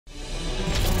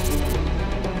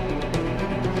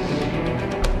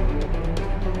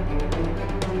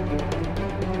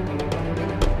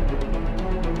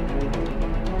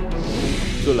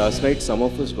So last night, some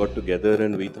of us got together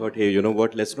and we thought, hey, you know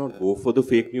what, let's not go for the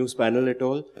fake news panel at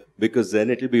all, because then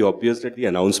it'll be obvious that the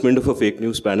announcement of a fake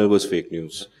news panel was fake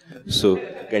news. So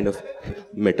kind of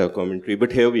meta commentary,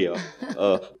 but here we are.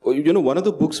 You know, one of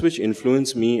the books which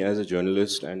influenced me as a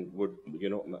journalist, and would, you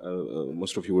know,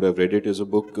 most of you would have read it, is a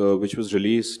book which was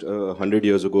released 100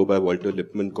 years ago by Walter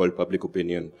Lippmann called Public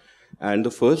Opinion. And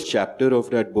the first chapter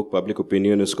of that book, Public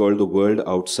Opinion, is called The World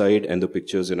Outside and the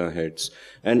Pictures in Our Heads.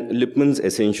 And Lippmann's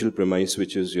essential premise,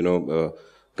 which is, you know,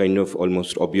 kind of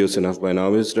almost obvious enough by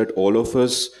now, is that all of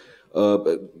us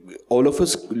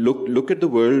look at the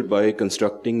world by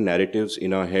constructing narratives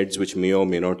in our heads which may or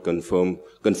may not conform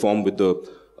with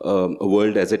the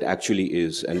world as it actually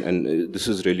is. And this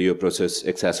is really a process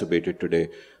exacerbated today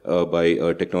by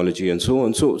technology and so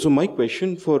on. So my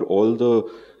question for all the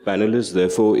panelists,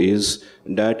 therefore, is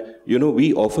that, you know,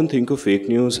 we often think of fake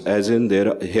news as in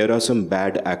here are some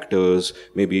bad actors,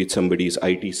 maybe it's somebody's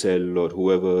IT cell or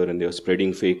whoever, and they're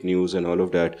spreading fake news and all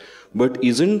of that. But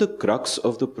isn't the crux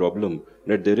of the problem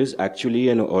that there is actually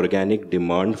an organic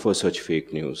demand for such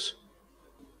fake news?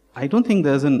 I don't think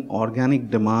there's an organic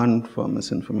demand for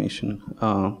misinformation.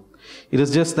 It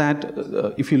is just that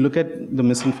if you look at the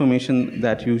misinformation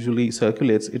that usually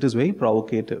circulates, it is very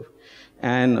provocative.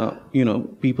 And, you know,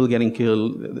 people getting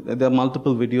killed. There are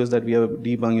multiple videos that we have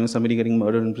debunked, you know, somebody getting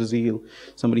murdered in Brazil,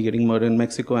 somebody getting murdered in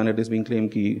Mexico, and it is being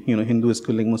claimed that, you know, Hindu is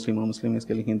killing Muslim or Muslim is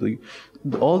killing Hindu.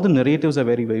 All the narratives are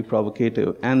very, very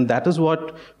provocative. And that is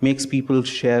what makes people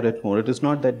share it more. It is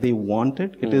not that they want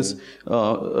it. It is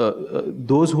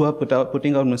those who are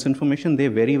putting out misinformation, they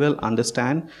very well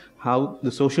understand how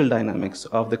the social dynamics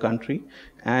of the country.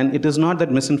 And it is not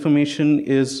that misinformation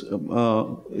is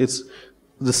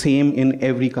the same in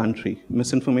every country.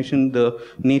 Misinformation, the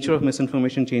nature of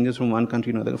misinformation changes from one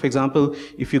country to another. For example,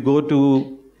 if you go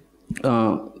to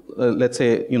let's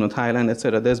say, you know, Thailand,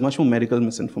 etc., there's much more medical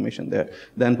misinformation there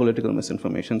than political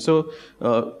misinformation. So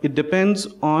it depends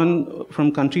on,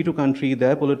 from country to country,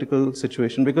 their political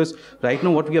situation, because right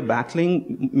now what we are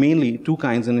battling, mainly two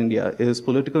kinds in India, is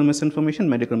political misinformation,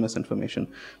 medical misinformation.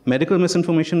 Medical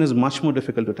misinformation is much more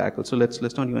difficult to tackle, so let's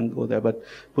not even go there. But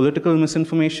political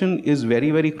misinformation is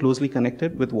very, very closely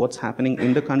connected with what's happening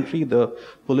in the country, the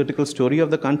political story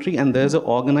of the country, and there's an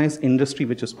organized industry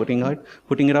which is putting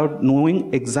it out,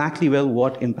 knowing exactly well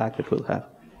what impact it will have.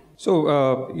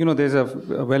 So, you know, there's a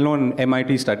well-known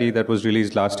MIT study that was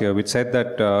released last year which said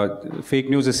that fake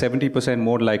news is 70%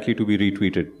 more likely to be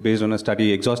retweeted based on a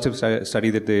study, exhaustive study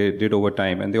that they did over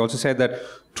time. And they also said that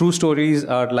true stories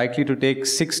are likely to take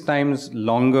 6 times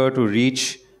longer to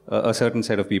reach a certain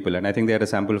set of people. And I think they had a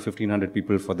sample of 1,500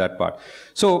 people for that part.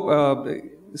 So,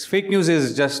 fake news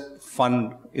is just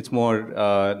fun. It's more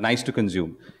nice to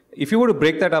consume. If you were to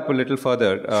break that up a little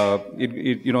further,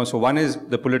 you know, so one is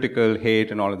the political hate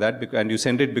and all of that, and you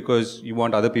send it because you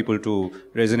want other people to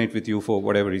resonate with you for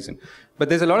whatever reason. But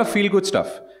there's a lot of feel-good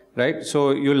stuff, right?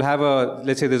 So you'll have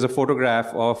let's say there's a photograph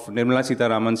of Nirmala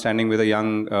Sitharaman standing with a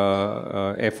young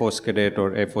Air Force cadet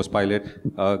or Air Force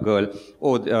pilot girl.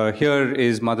 Oh, here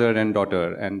is mother and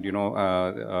daughter, and, you know,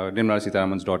 Nirmala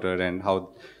Sitharaman's daughter, and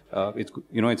how it's,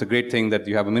 you know, it's a great thing that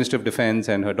you have a Minister of Defense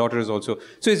and her daughter is also.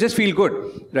 So it's just feel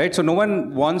good, right? So no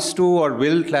one wants to or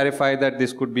will clarify that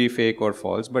this could be fake or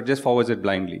false, but just forwards it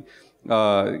blindly.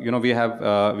 You know, we have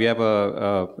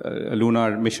a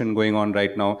lunar mission going on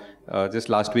right now. Just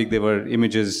last week there were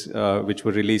images which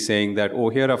were released saying that, oh,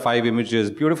 here are 5 images,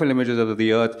 beautiful images of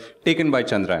the Earth taken by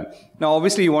Chandrayaan. Now,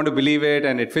 obviously, you want to believe it,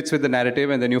 and it fits with the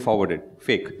narrative, and then you forward it.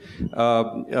 Fake.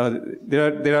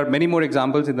 There are many more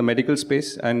examples in the medical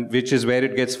space, and which is where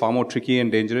it gets far more tricky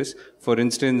and dangerous. For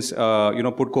instance, you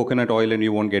know, put coconut oil and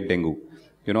you won't get dengue.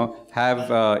 You know,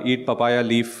 eat papaya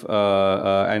leaf,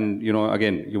 and, you know,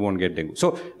 again, you won't get dengue.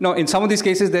 So, no, in some of these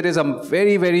cases, there is a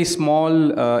very, very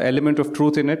small element of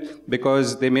truth in it,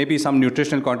 because there may be some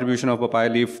nutritional contribution of papaya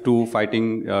leaf to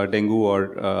fighting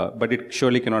dengue, but it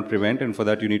surely cannot prevent, and for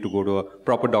that you need to go to a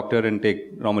proper doctor and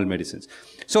take normal medicines.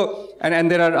 So,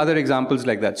 and there are other examples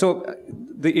like that. So,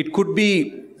 it could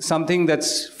be something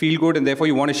that's feel good, and therefore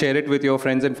you want to share it with your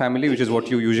friends and family, which is what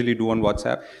you usually do on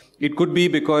WhatsApp. It could be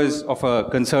because of a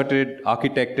concerted,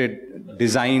 architected,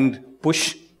 designed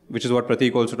push, which is what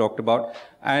Pratik also talked about.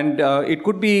 And it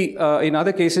could be in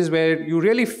other cases where you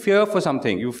really fear for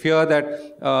something. You fear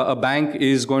that a bank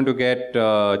is going to get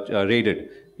raided.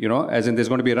 You know, as in there's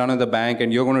going to be a run on the bank,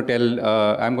 and you're going to tell,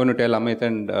 I'm going to tell Amit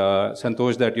and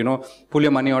Santosh that, you know, pull your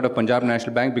money out of Punjab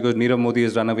National Bank because Nirav Modi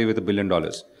has run away with $1 billion.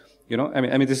 You know, I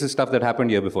mean, this is stuff that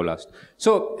happened year before last.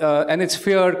 So, and it's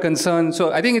fear, concern.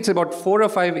 So I think it's about 4 or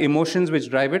 5 emotions which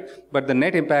drive it, but the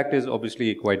net impact is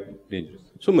obviously quite dangerous.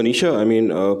 So Manisha, I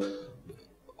mean,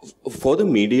 For the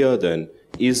media then,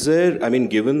 is there, I mean,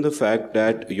 given the fact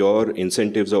that your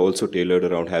incentives are also tailored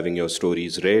around having your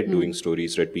stories read, doing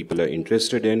stories that people are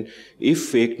interested in, if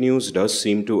fake news does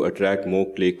seem to attract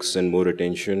more clicks and more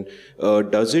attention,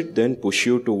 does it then push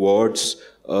you towards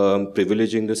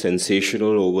privileging the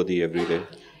sensational over the everyday?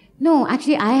 No,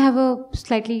 actually, I have a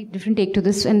slightly different take to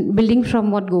this. And building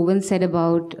from what Govind said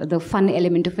about the fun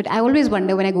element of it, I always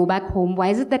wonder when I go back home, why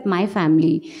is it that my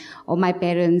family or my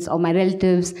parents or my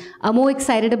relatives are more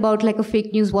excited about like a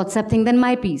fake news WhatsApp thing than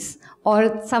my piece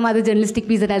or some other journalistic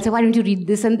piece that I'll say, why don't you read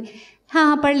this? And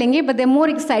haan, pad lenge, but they're more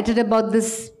excited about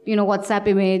this, WhatsApp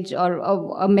image or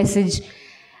a message.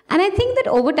 And I think that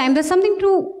over time, there's something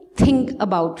to think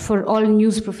about for all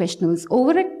news professionals.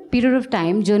 Over a period of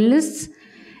time,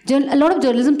 a lot of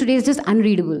journalism today is just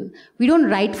unreadable. We don't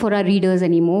write for our readers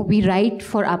anymore. We write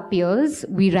for our peers.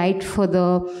 We write for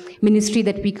the ministry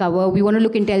that we cover. We want to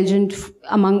look intelligent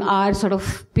among our sort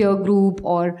of peer group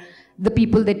or the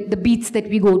people the beats that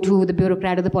we go to, the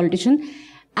bureaucrat or the politician.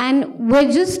 And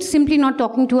we're just simply not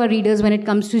talking to our readers when it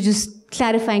comes to just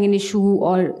clarifying an issue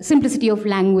or simplicity of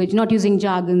language, not using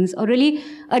jargons, or really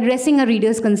addressing a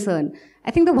reader's concern. I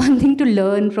think the one thing to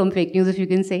learn from fake news, if you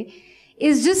can say,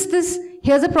 is just this: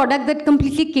 here's a product that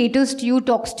completely caters to you,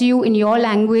 talks to you in your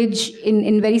language,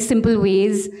 in very simple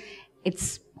ways.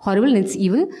 It's horrible and it's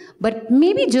evil. But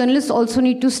maybe journalists also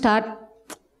need to start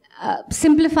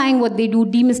simplifying what they do,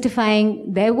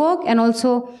 demystifying their work, and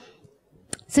also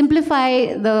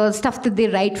simplify the stuff that they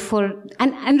write for,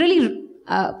 and really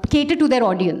cater to their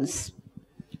audience.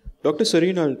 Dr.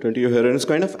 Sarin, I'll turn to you here. And it's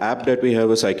kind of apt that we have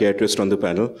a psychiatrist on the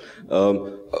panel.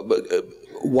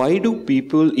 Why do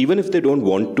people, even if they don't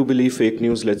want to believe fake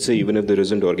news, let's say, even if there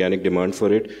isn't organic demand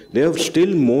for it, they are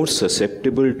still more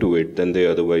susceptible to it than they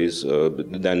otherwise,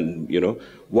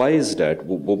 why is that?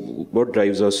 What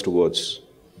drives us towards?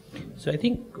 So I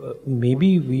think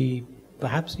maybe we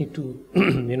perhaps need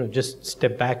to, just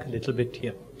step back a little bit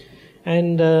here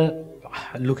and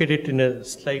look at it in a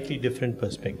slightly different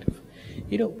perspective.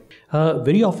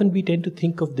 Very often we tend to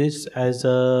think of this as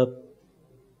a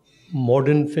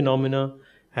modern phenomena,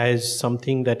 as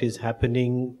something that is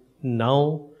happening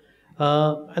now.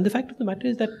 And the fact of the matter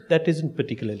is that isn't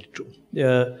particularly true.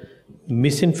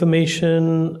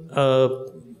 Misinformation,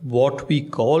 what we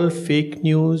call fake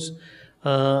news,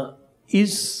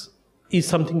 is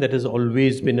something that has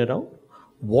always been around.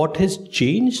 What has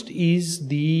changed is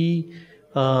the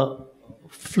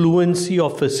fluency or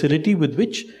facility with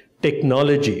which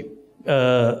technology,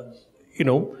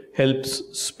 helps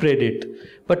spread it.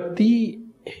 But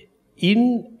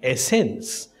in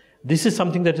essence, this is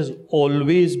something that has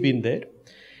always been there.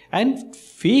 And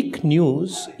fake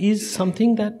news is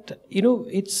something that,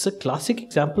 it's a classic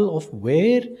example of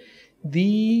where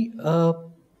the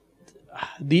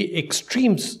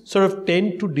extremes sort of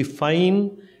tend to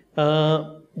define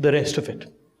the rest of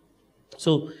it.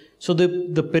 So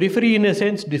the periphery, in a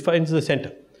sense, defines the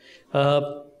center.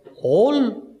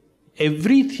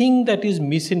 Everything that is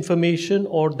misinformation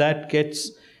or that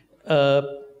gets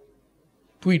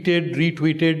tweeted,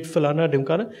 retweeted, falana,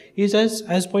 dhimkana, is,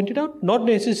 as pointed out, not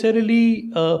necessarily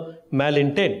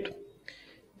malintent.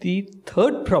 The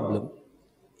third problem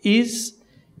is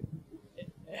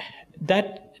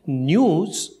that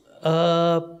news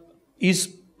is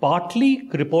partly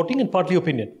reporting and partly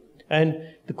opinion. And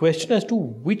the question as to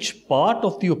which part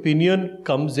of the opinion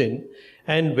comes in,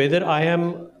 and whether I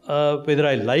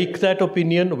like that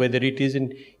opinion, whether it is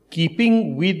in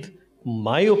keeping with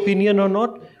my opinion or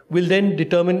not, will then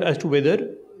determine as to whether,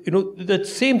 the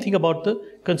same thing about the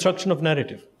construction of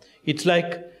narrative. It's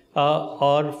like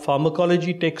our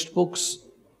pharmacology textbooks,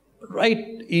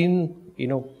 right in,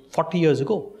 40 years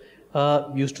ago,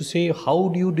 used to say, how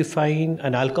do you define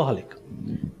an alcoholic?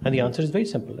 And the answer is very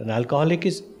simple. An alcoholic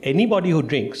is anybody who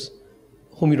drinks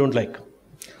whom you don't like.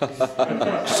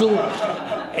 So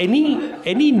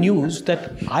any news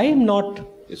that I am not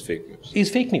is fake news. Is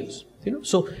fake news.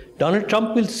 So Donald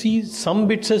Trump will see some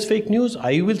bits as fake news.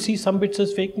 I will see some bits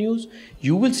as fake news.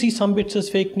 You will see some bits as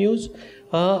fake news.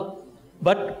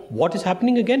 But what is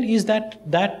happening again is that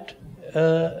the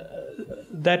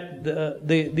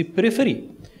periphery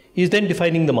is then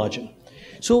defining the margin.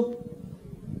 So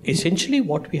essentially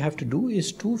what we have to do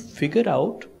is to figure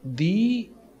out the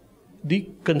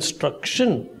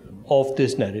construction of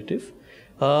this narrative.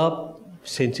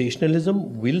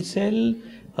 Sensationalism will sell.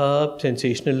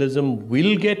 Sensationalism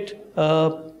will get.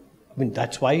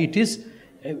 That's why it is.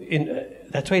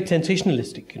 That's why it's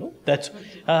sensationalistic.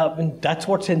 That's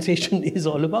what sensation is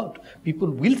all about. People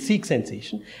will seek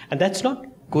sensation, and that's not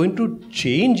going to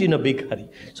change in a big hurry.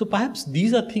 So perhaps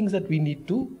these are things that we need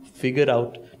to figure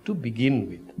out to begin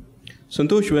with.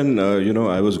 Santosh, when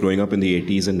I was growing up in the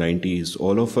 80s and 90s,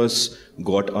 all of us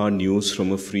got our news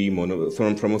from a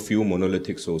from a few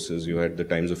monolithic sources. You had the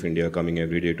Times of India coming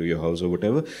every day to your house or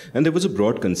whatever, and there was a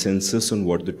broad consensus on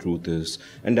what the truth is.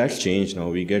 And that's changed now.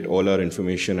 We get all our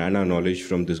information and our knowledge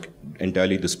from this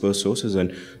entirely dispersed sources.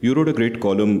 And you wrote a great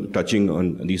column touching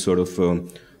on these sort of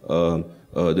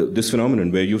this phenomenon,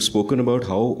 where you've spoken about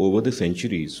how over the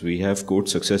centuries we have, quote,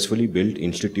 successfully built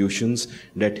institutions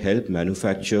that help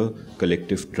manufacture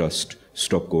collective trust,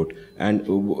 stop quote. And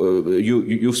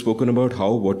you've spoken about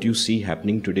how what you see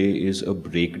happening today is a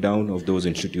breakdown of those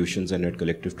institutions and that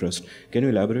collective trust. Can you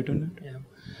elaborate on that?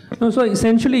 Yeah. No, so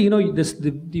essentially,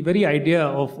 the very idea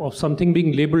of something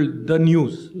being labeled the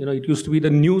news, it used to be the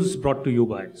news brought to you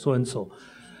by so and so,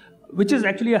 which is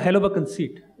actually a hell of a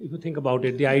conceit if you think about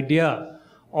it. The idea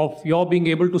of your being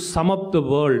able to sum up the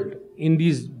world in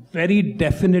these very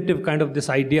definitive kind of this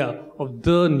idea of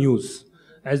the news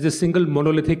as this single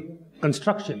monolithic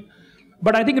construction.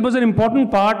 But I think it was an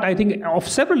important part, I think, of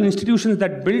several institutions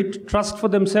that built trust for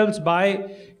themselves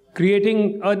by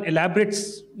creating an elaborate,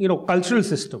 cultural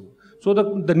system. So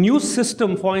the news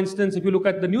system, for instance, if you look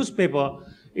at the newspaper,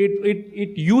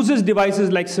 it uses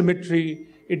devices like symmetry,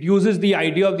 it uses the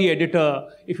idea of the editor.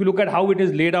 If you look at how it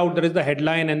is laid out, there is the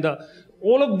headline and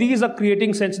all of these are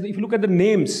creating sense. If you look at the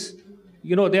names,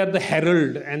 they are the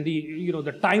Herald and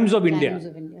the Times of India,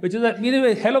 which is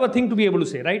a hell of a thing to be able to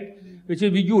say, right? Which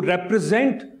is you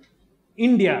represent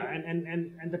India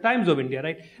and the Times of India,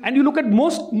 right? And you look at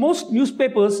most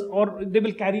newspapers, or they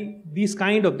will carry these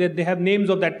kind of, they have names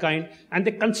of that kind, and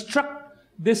they construct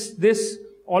this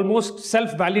almost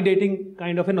self-validating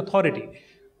kind of an authority.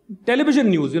 Television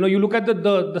news, you look at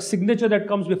the signature that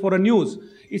comes before a news.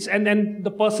 And then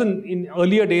the person in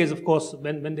earlier days, of course,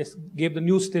 when they gave the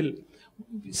news still,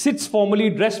 sits formally,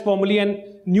 dressed formally, and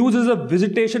news is a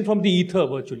visitation from the ether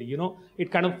virtually,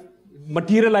 It kind of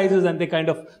materializes and they kind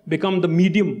of become the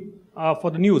medium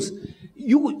for the news.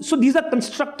 So these are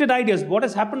constructed ideas. What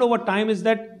has happened over time is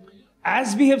that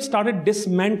as we have started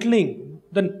dismantling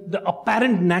the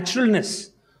apparent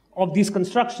naturalness of these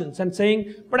constructions and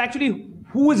saying, but actually,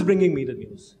 who is bringing me the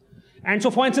news? And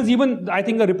so, for instance, even I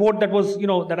think a report that was,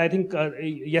 that I think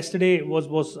yesterday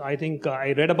was I think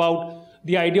I read about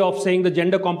the idea of saying the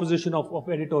gender composition of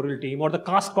editorial team or the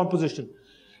caste composition.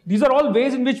 These are all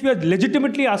ways in which we are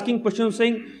legitimately asking questions,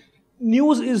 saying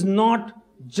news is not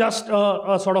just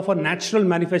a sort of a natural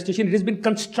manifestation. It has been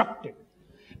constructed.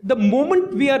 The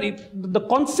moment the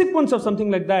consequence of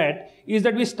something like that is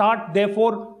that we start,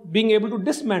 therefore, being able to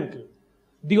dismantle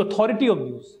the authority of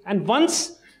news. And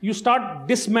once you start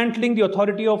dismantling the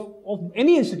authority of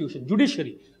any institution,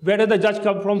 judiciary, where does the judge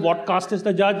come from, what caste is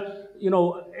the judge,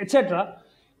 etc.,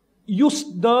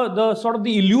 the sort of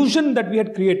the illusion that we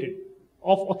had created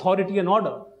of authority and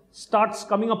order starts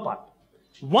coming apart.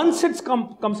 Once it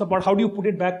comes apart, how do you put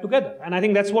it back together? And I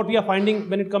think that's what we are finding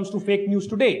when it comes to fake news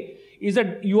today, is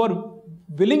that you are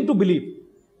willing to believe,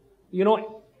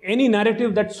 any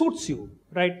narrative that suits you,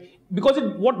 right? Because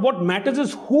what matters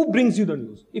is who brings you the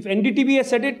news. If NDTV has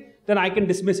said it, then I can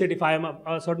dismiss it if I am I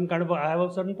have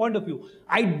a certain point of view.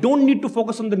 I don't need to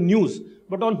focus on the news,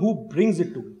 but on who brings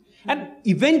it to me. And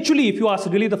eventually, if you ask,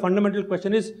 really the fundamental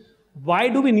question is, why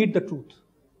do we need the truth?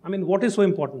 I mean, what is so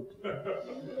important?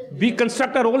 We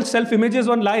construct our own self-images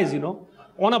on lies,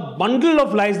 on a bundle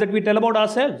of lies that we tell about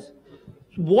ourselves.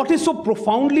 What is so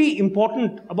profoundly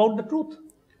important about the truth?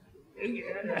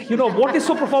 What is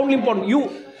so profoundly important?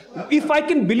 If I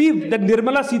can believe that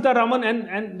Nirmala Sitharaman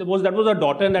and that was her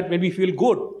daughter and that made me feel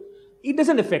good, it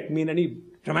doesn't affect me in any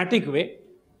dramatic way.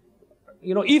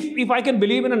 If I can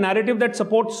believe in a narrative that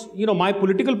supports, my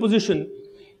political position,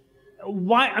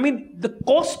 why? I mean, the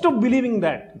cost of believing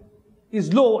that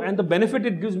is low and the benefit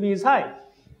it gives me is high.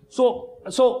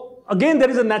 So again, there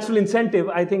is a natural incentive,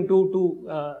 I think,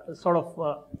 to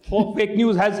for fake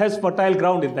news has fertile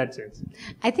ground in that sense.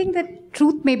 I think that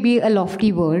truth may be a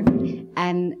lofty word,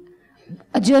 and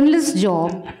a journalist's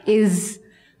job is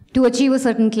to achieve a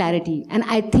certain clarity. And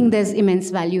I think there's immense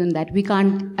value in that.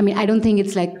 I don't think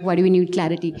it's like, why do we need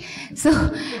clarity? So,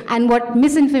 and what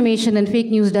misinformation and fake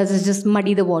news does is just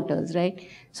muddy the waters, right?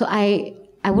 So I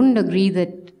wouldn't agree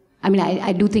that,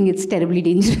 I do think it's terribly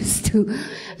dangerous too.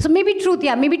 So maybe truth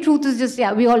is just,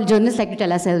 we all journalists like to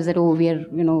tell ourselves that, we are,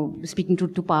 speaking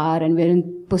truth to power and we're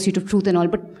in pursuit of truth and all,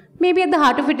 but maybe at the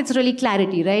heart of it, it's really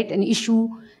clarity, right? An issue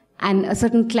and a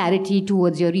certain clarity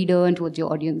towards your reader and towards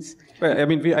your audience. Well, I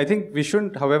mean, I think we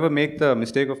shouldn't, however, make the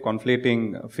mistake of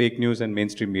conflating fake news and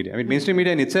mainstream media. I mean, mainstream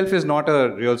media in itself is not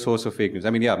a real source of fake news. I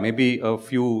mean, yeah, maybe a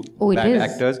few bad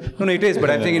actors. No, it is.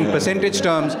 But I think in percentage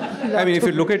terms, I mean, if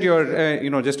you look at your,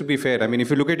 just to be fair, I mean,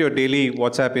 if you look at your daily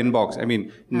WhatsApp inbox, I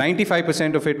mean,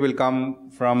 95% of it will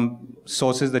come from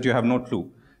sources that you have no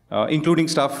clue. Including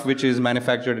stuff which is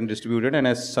manufactured and distributed, and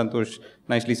as Santosh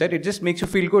nicely said, it just makes you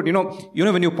feel good. You know,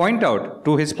 when you point out,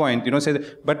 to his point, say,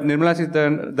 but Nirmala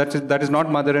says that is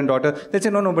not mother and daughter. They say,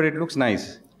 no, but it looks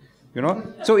nice.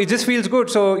 So it just feels good.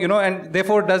 So, and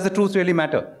therefore, does the truth really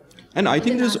matter? And I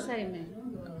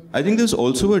think there's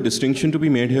also a distinction to be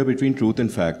made here between truth and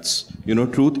facts.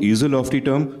 Truth is a lofty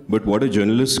term, but what a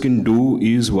journalist can do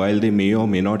is, while they may or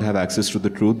may not have access to the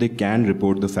truth, they can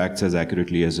report the facts as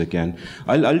accurately as they can.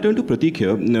 I'll turn to Pratik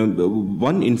here.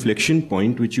 One inflection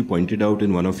point which you pointed out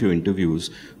in one of your interviews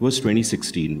was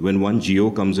 2016, when one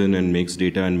Jio comes in and makes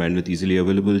data and bandwidth easily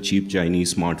available, cheap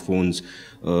Chinese smartphones,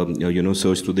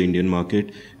 search through the Indian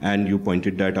market, and you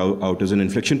pointed that out as an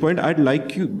inflection point. I'd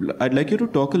like you to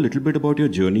talk a little bit about your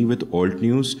journey with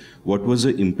AltNews. What was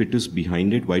the impetus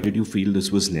behind it? Why did you feel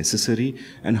this was necessary?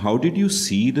 And how did you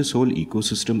see this whole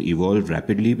ecosystem evolve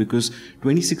rapidly? Because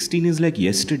 2016 is like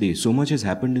yesterday. So much has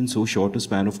happened in so short a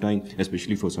span of time,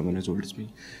 especially for someone as old as me.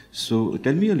 So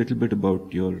tell me a little bit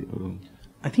about your...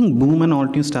 I think Boom and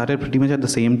AltNews started pretty much at the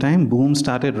same time. Boom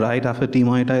started right after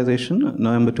demonetization,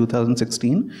 November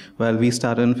 2016, while we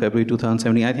started in February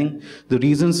 2017. I think the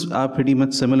reasons are pretty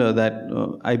much similar. That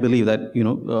I believe that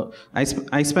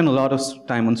I spend a lot of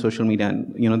time on social media,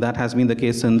 and that has been the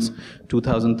case since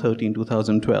 2013,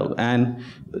 2012, and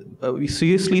we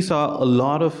seriously saw a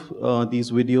lot of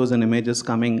these videos and images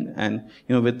coming, and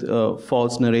with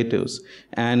false narratives,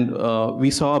 and we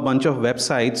saw a bunch of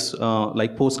websites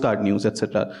like Postcard News,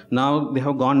 etc. Now they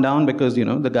have gone down because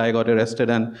the guy got arrested,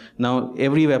 and now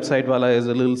every website wala is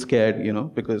a little scared,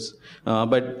 because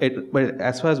but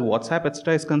as far as WhatsApp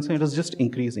etc. is concerned, it is just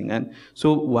increasing. And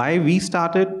so why we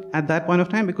started at that point of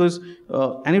time, because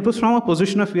and it was from a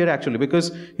position of fear actually,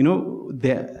 because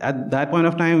at that point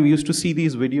of time we used to see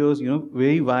these videos,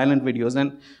 very violent videos,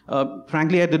 and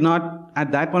frankly at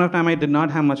that point of time I did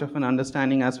not have much of an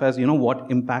understanding as far as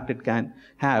what impact it can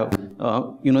have.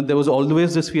 There was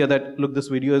always this fear that, look, this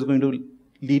video is going to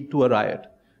lead to a riot.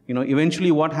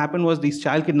 Eventually what happened was these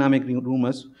child kidnapping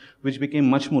rumors, which became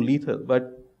much more lethal.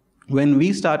 But when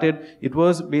we started, it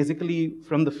was basically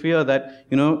from the fear that,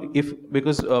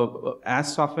 because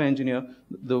as software engineer,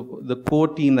 the core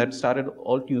team that started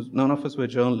AltNews, none of us were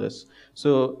journalists.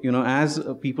 So, as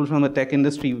people from the tech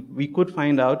industry, we could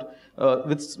find out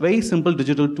with very simple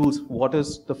digital tools what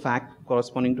is the fact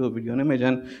corresponding to a video and image.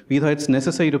 And we thought it's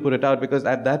necessary to put it out, because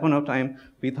at that point of time,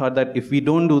 we thought that if we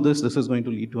don't do this, this is going to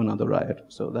lead to another riot.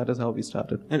 So that is how we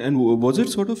started. And was it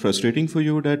sort of frustrating for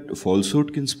you that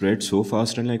falsehood can spread so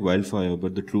fast and like wildfire,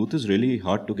 but the truth is really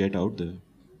hard to get out there?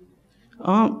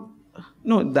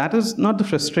 No, that is not the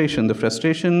frustration. The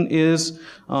frustration is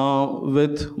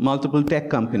with multiple tech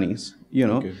companies.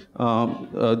 Okay.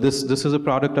 This is a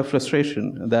product of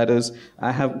frustration. That is,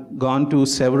 I have gone to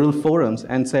several forums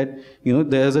and said,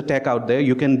 there's a tech out there,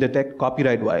 you can detect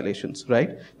copyright violations,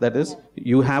 right? That is,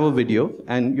 you have a video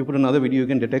and you put another video, you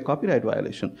can detect copyright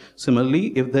violation. Similarly,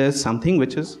 if there's something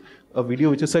which is a video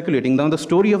which is circulating, now the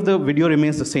story of the video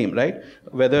remains the same, right?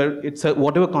 Whether it's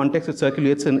whatever context it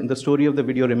circulates in, the story of the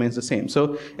video remains the same.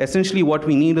 So essentially what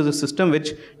we need is a system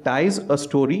which ties a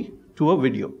story to a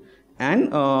video.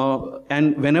 And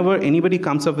whenever anybody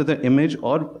comes up with an image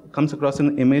or comes across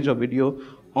an image or video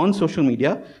on social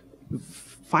media,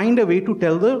 find a way to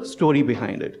tell the story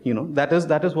behind it.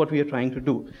 That is what we are trying to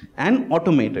do, and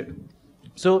automate it.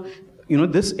 So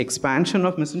this expansion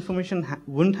of misinformation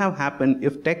wouldn't have happened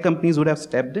if tech companies would have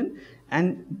stepped in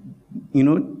and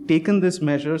taken these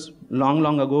measures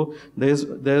long ago. There's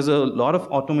a lot of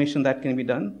automation that can be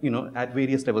done at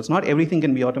various levels. Not everything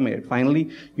can be automated. Finally,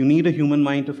 you need a human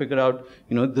mind to figure out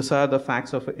these are the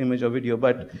facts of an image or video.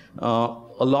 But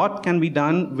a lot can be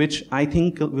done, which I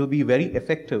think will be very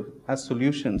effective as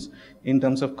solutions in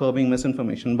terms of curbing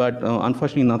misinformation. But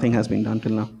unfortunately, nothing has been done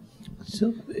till now.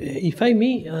 So, if I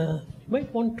may, you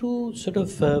might want to sort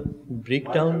of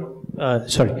break down.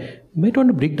 You might want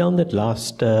to break down that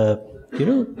last,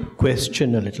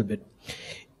 question a little bit.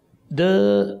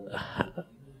 The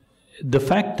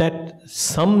fact that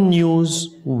some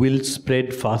news will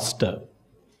spread faster,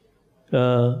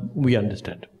 we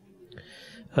understand,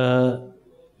 and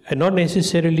not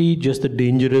necessarily just the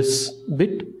dangerous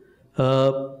bit.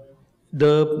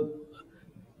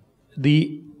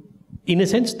 In a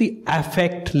sense, the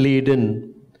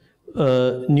affect-laden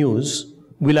news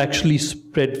will actually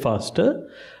spread faster,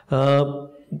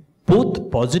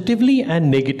 both positively and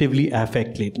negatively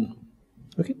affect latent.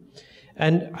 Okay,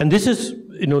 and this is,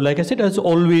 like I said, has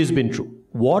always been true.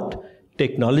 What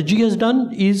technology has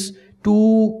done is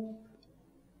to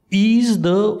ease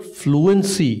the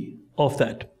fluency of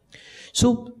that.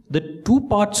 So the two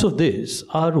parts of this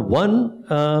are, one,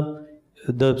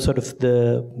 the sort of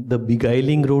the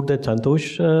beguiling road that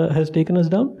Santosh has taken us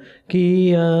down.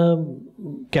 Ki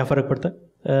kya farak padta?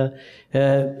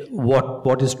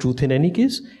 What is truth in any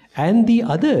case? And the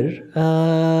other,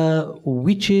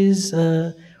 which is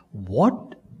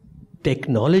what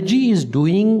technology is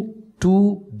doing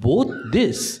to both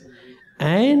this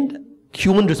and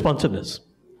human responsiveness.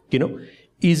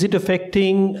 Is it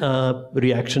affecting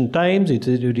reaction times? Is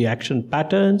it reaction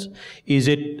patterns? Is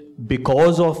it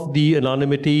because of the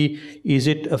anonymity? Is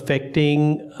it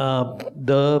affecting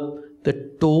the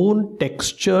tone,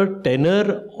 texture,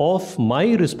 tenor of my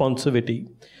responsivity,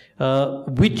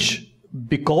 which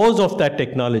because of that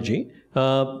technology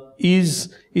is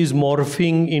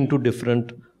morphing into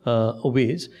different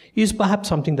ways, is perhaps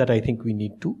something that I think we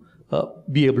need to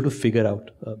be able to figure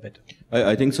out better.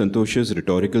 I think Santosh's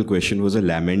rhetorical question was a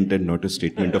lament and not a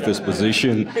statement of his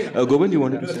position. Govind, you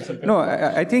wanted to say something? No,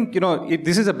 I think,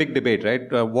 this is a big debate,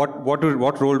 right?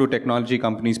 What role do technology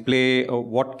companies play?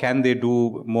 What can they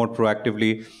do more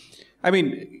proactively? I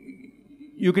mean,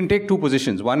 you can take two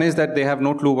positions. One is that they have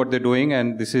no clue what they're doing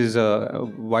and this is a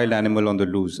wild animal on the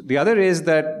loose. The other is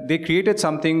that they created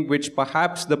something which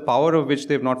perhaps the power of which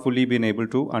they've not fully been able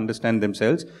to understand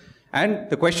themselves. And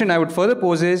the question I would further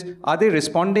pose is, are they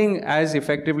responding as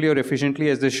effectively or efficiently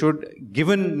as they should,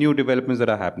 given new developments that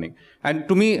are happening? And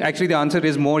to me, actually, the answer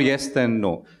is more yes than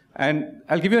no. And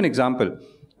I'll give you an example.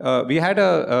 We had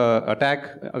a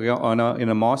attack in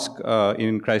a mosque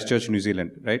in Christchurch, New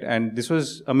Zealand, right? And this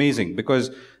was amazing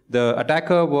because the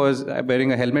attacker was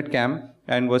wearing a helmet cam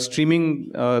and was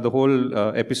streaming the whole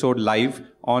episode live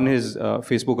on his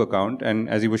Facebook account, and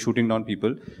as he was shooting down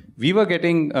people. We were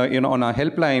getting, on our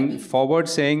helpline forward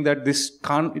saying that this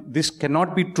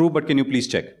cannot be true, but can you please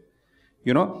check?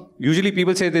 Usually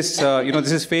people say this,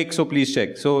 this is fake, so please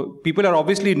check. So people are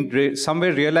obviously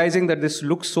somewhere realizing that this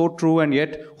looks so true and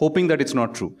yet hoping that it's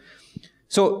not true.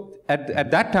 So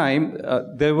at that time,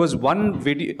 there was one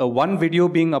video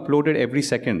being uploaded every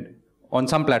second on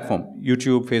some platform,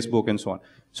 YouTube, Facebook, and so on.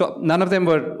 So none of them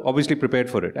were obviously prepared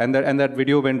for it. And that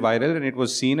video went viral and it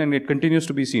was seen and it continues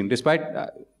to be seen, despite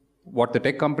what the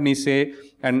tech companies say,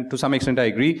 and to some extent I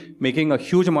agree, making a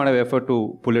huge amount of effort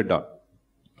to pull it down.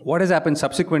 What has happened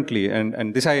subsequently,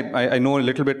 and this I know a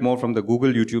little bit more from the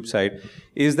Google YouTube side,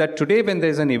 is that today when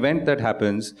there's an event that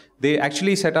happens, they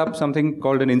actually set up something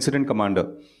called an incident commander.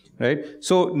 Right?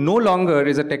 So no longer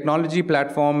is a technology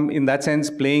platform in that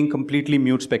sense playing completely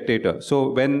mute spectator.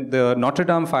 So when the Notre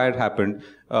Dame fire happened,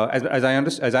 as I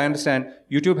understand,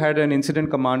 YouTube had an incident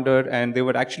commander and they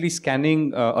were actually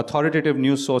scanning authoritative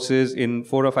news sources in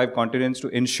 4 or 5 continents to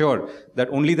ensure that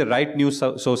only the right news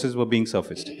sources were being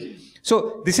surfaced.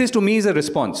 So this is, to me, is a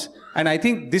response. And I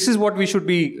think this is what we should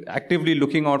be actively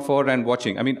looking out for and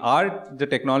watching. I mean, are the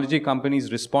technology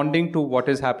companies responding to what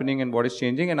is happening and what is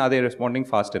changing, and are they responding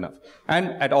fast enough? And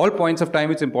at all points of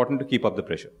time, it's important to keep up the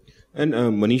pressure. And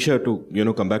Manisha,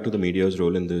 to come back to the media's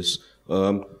role in this,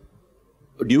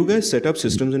 do you guys set up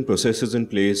systems and processes in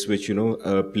place which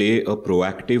play a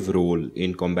proactive role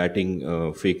in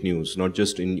combating fake news, not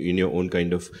just in your own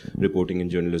kind of reporting and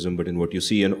journalism, but in what you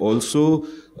see? And also,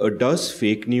 does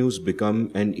fake news become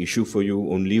an issue for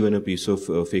you only when a piece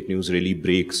of fake news really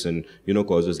breaks and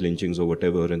causes lynchings or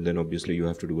whatever, and then obviously you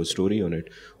have to do a story on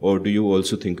it? Or do you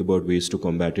also think about ways to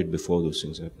combat it before those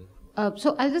things happen?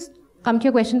 So I'll just come to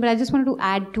your question, but I just wanted to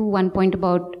add to one point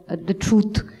about the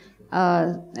truth.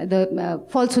 The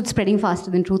falsehood spreading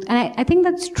faster than truth. And I think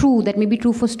that's true. That may be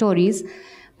true for stories.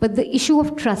 But the issue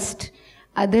of trust,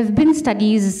 there have been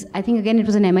studies, I think again it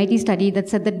was an MIT study that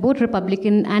said that both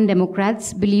Republican and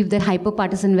Democrats believe that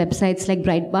hyper-partisan websites like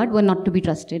Breitbart were not to be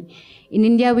trusted. In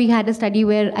India, we had a study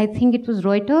where I think it was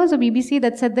Reuters or BBC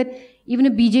that said that even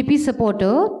a BJP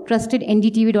supporter trusted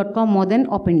ndtv.com more than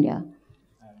Op India.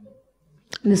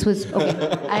 This was,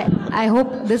 okay. I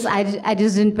hope this, I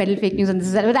just didn't peddle fake news on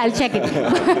this, but I'll check it.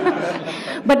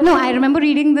 But no, I remember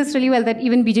reading this really well, that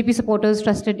even BJP supporters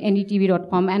trusted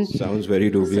ndtv.com. And sounds very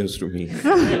dubious to me.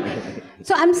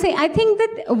 So I'm saying, I think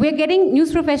that we're getting,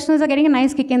 news professionals are getting a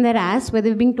nice kick in their ass where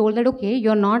they're being told that, okay,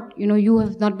 you're not, you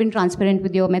have not been transparent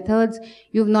with your methods,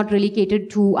 you have not really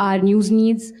catered to our news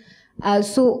needs.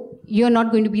 So you're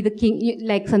not going to be the king,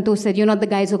 like Santosh said, you're not the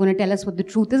guys who are going to tell us what the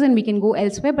truth is and we can go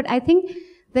elsewhere. But I think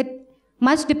that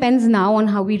much depends now on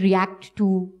how we react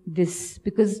to this,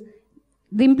 because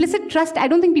the implicit trust, I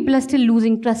don't think people are still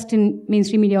losing trust in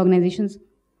mainstream media organizations.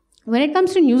 When it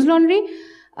comes to Newslaundry,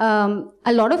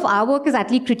 a lot of our work is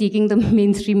actually critiquing the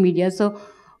mainstream media. So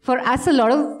for us, a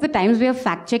lot of the times we are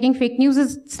fact-checking fake news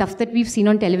is stuff that we've seen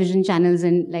on television channels.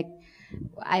 And like,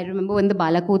 I remember when the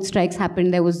Balakot strikes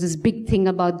happened, there was this big thing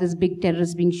about this big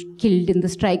terrorist being killed in the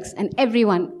strikes, and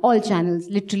everyone, all channels,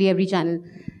 literally every channel,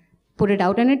 put it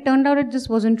out, and it turned out it just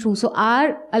wasn't true. So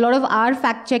a lot of our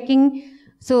fact-checking,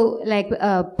 so like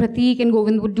Pratik and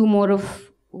Govind would do more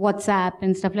of WhatsApp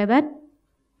and stuff like that.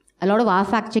 A lot of our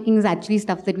fact-checking is actually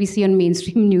stuff that we see on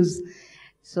mainstream news.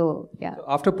 So, yeah.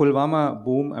 After Pulwama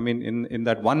boom, I mean, in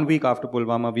that 1 week after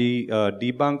Pulwama, we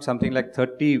debunked something like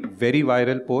 30 very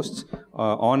viral posts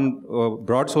on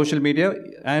broad social media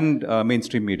and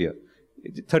mainstream media.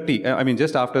 30, I mean,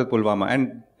 just after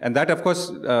Pulwama. And that, of course,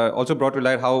 also brought to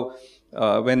light how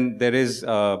when there is,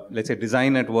 let's say,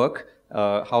 design at work,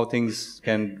 how things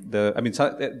can,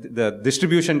 the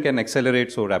distribution can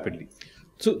accelerate so rapidly.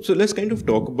 So let's kind of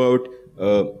talk about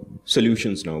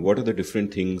solutions now. What are the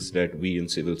different things that we in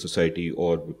civil society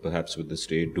or perhaps with the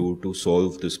state do to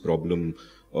solve this problem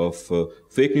of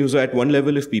fake news? At one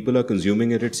level, if people are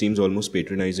consuming it, it seems almost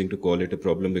patronizing to call it a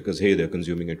problem because, hey, they're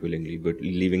consuming it willingly, but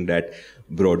leaving that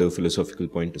broader philosophical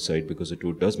point aside because the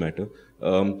truth does matter.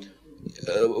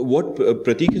 What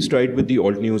Pratik has tried with the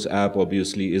AltNews app,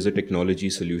 obviously, is a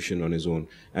technology solution on his own.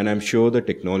 And I'm sure the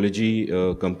technology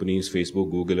companies,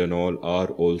 Facebook, Google and all, are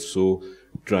also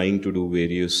trying to do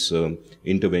various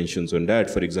interventions on that.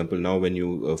 For example, now when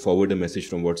you forward a message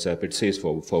from WhatsApp, it says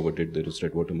forwarded, there is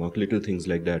red watermark, little things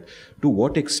like that. To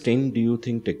what extent do you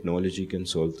think technology can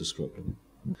solve this problem?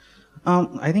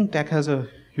 I think tech has a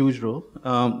huge role.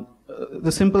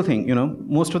 The simple thing,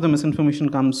 most of the misinformation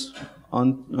comes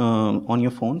on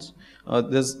your phones.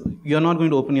 You're not going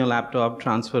to open your laptop,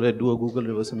 transfer it, do a Google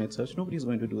reverse image search. Nobody's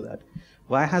going to do that.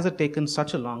 Why has it taken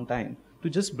such a long time to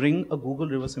just bring a Google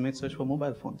reverse image search for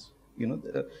mobile phones?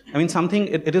 I mean,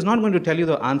 it is not going to tell you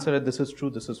the answer that this is true,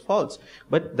 this is false,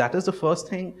 but that is the first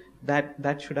thing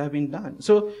that should have been done.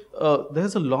 So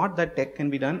there's a lot that tech can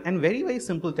be done, and very, very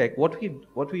simple tech. What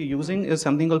we're using is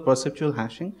something called perceptual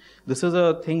hashing. This is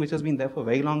a thing which has been there for a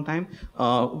very long time.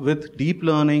 With deep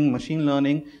learning, machine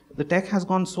learning, the tech has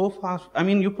gone so far. I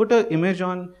mean, you put an image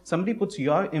on, somebody puts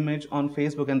your image on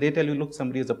Facebook and they tell you, look,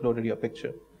 somebody has uploaded your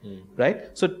picture.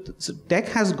 Right? So tech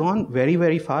has gone very,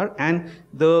 very far, and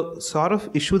the sort of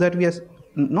issue that we have,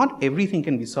 not everything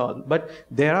can be solved, but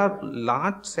there are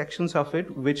large sections of it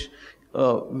which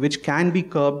can be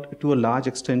curbed to a large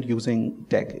extent using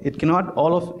tech. It cannot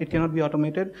be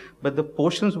automated, but the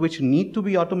portions which need to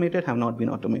be automated have not been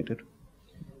automated.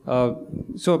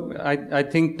 So I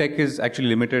think tech is actually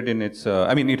limited in its,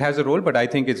 it has a role, but I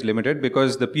think it's limited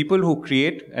because the people who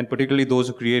create, and particularly those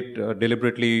who create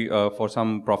deliberately for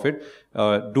some profit,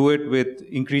 do it with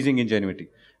increasing ingenuity.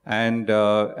 And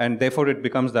therefore it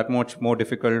becomes that much more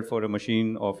difficult for a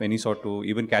machine of any sort to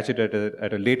even catch it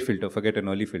at a late filter, forget an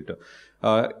early filter.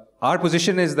 Our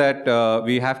position is that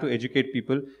we have to educate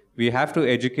people. We have to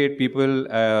educate people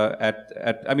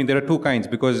there are two kinds,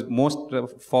 because most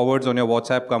forwards on your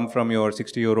WhatsApp come from your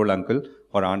 60-year-old uncle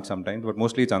or aunt sometimes, but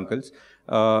mostly it's uncles.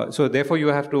 So therefore you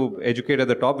have to educate at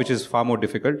the top, which is far more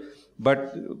difficult.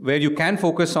 But where you can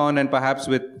focus on, and perhaps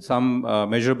with some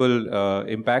measurable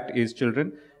impact, is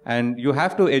children. And you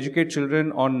have to educate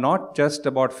children on not just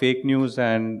about fake news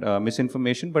and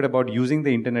misinformation, but about using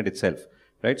the internet itself.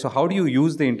 Right? So how do you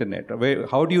use the internet?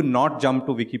 How do you not jump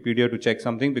to Wikipedia to check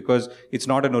something because it's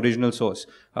not an original source?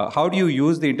 How do you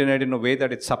use the internet in a way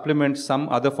that it supplements some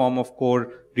other form of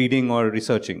core reading or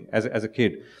researching as a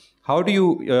kid? How do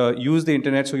you use the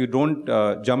internet so you don't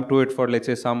jump to it for, let's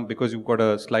say, because you've got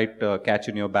a slight catch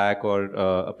in your back or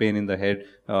a pain in the head,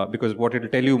 because what it will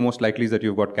tell you most likely is that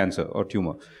you've got cancer or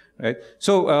tumor, right?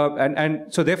 So,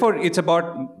 so therefore it's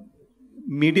about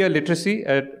media literacy,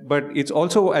 but it's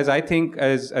also, as I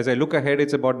I look ahead,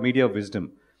 it's about media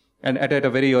wisdom, and at a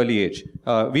very early age.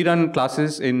 We run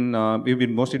classes we've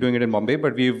been mostly doing it in Bombay,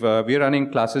 but we're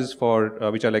running classes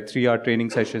which are like 3-hour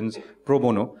training sessions pro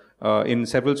bono in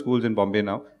several schools in Bombay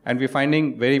now, and we're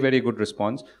finding very, very good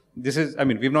response. This is,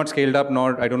 we've not scaled up,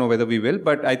 nor I don't know whether we will,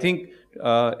 but I think,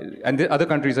 and the other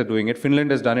countries are doing it. Finland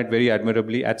has done it very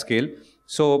admirably at scale.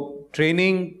 So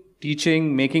training,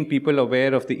 teaching, making people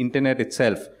aware of the internet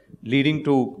itself, leading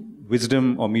to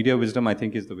wisdom or media wisdom, I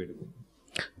think is the way to go.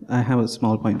 I have a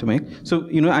small point to make. So,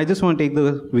 I just want to take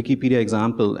the Wikipedia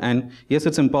example. And yes,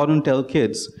 it's important to tell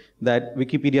kids that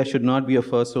Wikipedia should not be a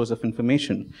first source of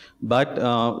information. But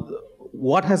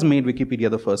what has made Wikipedia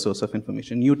the first source of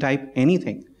information? You type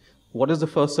anything. what is the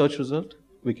first search result?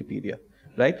 Wikipedia,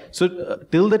 right? So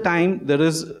till the time there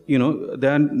is,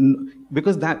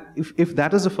 because that, if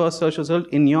that is the first search result,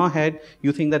 in your head,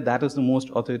 you think that that is the most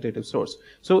authoritative source.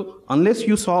 So unless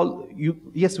you solve,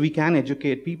 yes, we can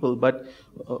educate people, but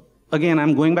again,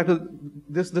 I'm going back to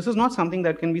this. This is not something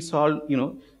that can be solved,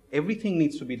 everything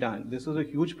needs to be done. This is a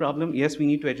huge problem. Yes, we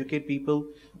need to educate people,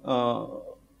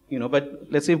 but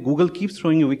let's say if Google keeps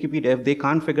throwing you Wikipedia, if they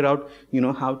can't figure out,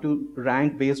 how to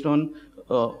rank based on,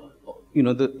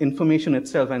 the information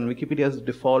itself and Wikipedia's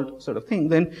default sort of thing,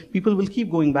 then people will keep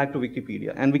going back to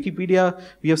Wikipedia. And Wikipedia,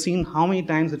 we have seen how many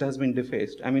times it has been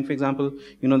defaced. I mean, for example,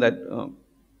 that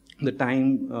the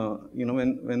time,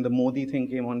 when the Modi thing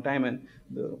came on time and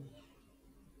the...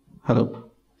 Hello?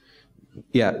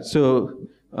 Yeah, so,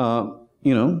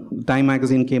 Time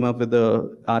magazine came up with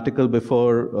the article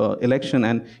before election,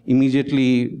 and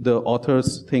immediately the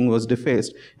author's thing was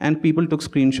defaced. And people took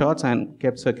screenshots and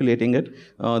kept circulating it.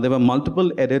 There were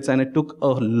multiple edits, and it took a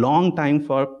long time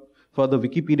for the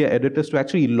Wikipedia editors to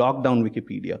actually lock down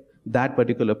Wikipedia, that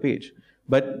particular page.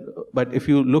 But if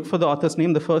you look for the author's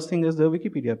name, the first thing is the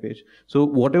Wikipedia page. So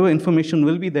whatever information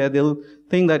will be there, they'll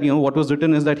think that, what was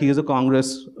written is that he is a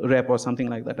Congress rep or something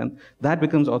like that. And that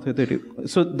becomes authoritative.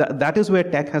 So that is where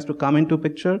tech has to come into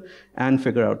picture and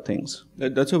figure out things.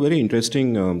 That's a very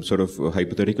interesting sort of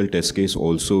hypothetical test case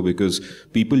also, because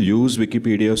people use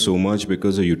Wikipedia so much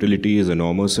because the utility is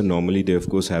enormous, and normally they of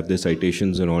course have their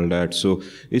citations and all that. So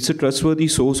it's a trustworthy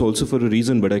source also for a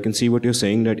reason. But I can see what you're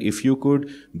saying, that if you could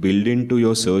build into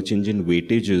your search engine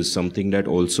weightages something that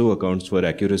also accounts for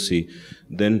accuracy,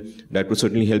 then that would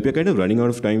certainly help. We're kind of running out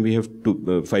of time. We have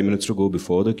 5 minutes to go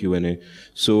before the Q&A.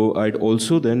 So I'd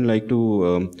also then like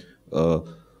to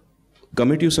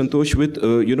come at you, Santosh, with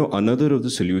another of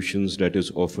the solutions that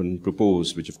is often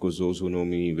proposed, which of course those who know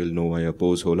me will know I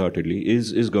oppose wholeheartedly,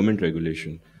 is government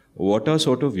regulation. What are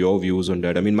sort of your views on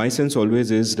that? I mean, my sense always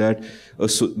is that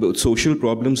social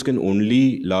problems can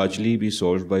only largely be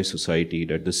solved by society,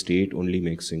 that the state only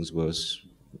makes things worse.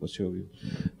 What's your view?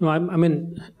 No,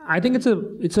 I think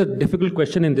it's a difficult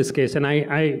question in this case, and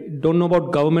I don't know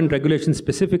about government regulation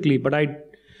specifically, but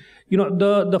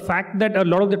the fact that a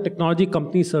lot of the technology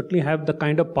companies certainly have the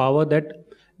kind of power that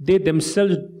they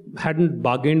themselves hadn't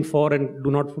bargained for and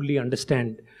do not fully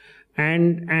understand.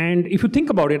 And if you think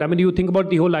about it, you think about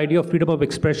the whole idea of freedom of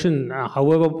expression,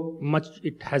 however much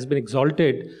it has been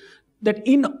exalted, that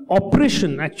in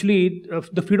operation, actually,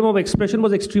 the freedom of expression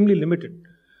was extremely limited.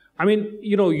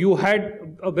 You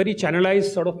had a very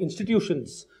channelized sort of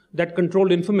institutions that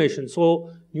controlled information. So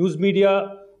news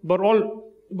media were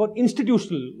all about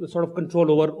institutional sort of control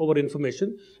over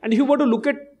information. And if you were to look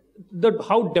at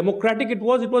how democratic it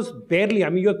was barely,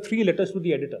 you have 3 letters to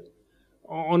the editor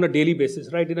on a daily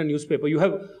basis, right, in a newspaper. You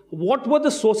have, what were the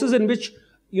sources in which,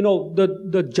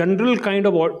 the general kind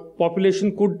of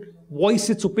population could voice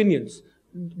its opinions?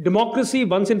 Democracy,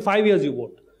 once in 5 years you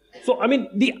vote. So,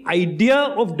 the idea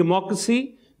of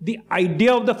democracy, the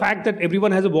idea of the fact that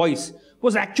everyone has a voice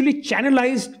was actually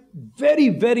channelized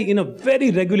in a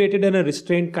very regulated and a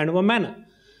restrained kind of a manner.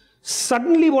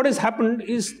 Suddenly what has happened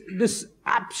is this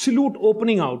absolute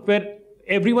opening out where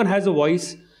everyone has a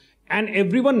voice, and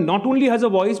everyone not only has a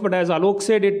voice, but as Alok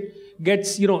said, it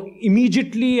gets,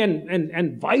 immediately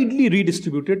and widely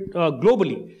redistributed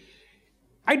globally.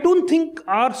 I don't think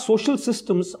our social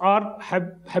systems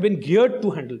have been geared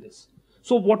to handle this.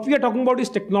 So what we are talking about is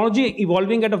technology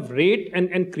evolving at a rate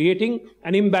and creating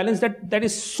an imbalance that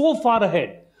is so far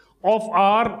ahead of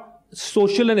our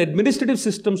social and administrative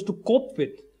systems to cope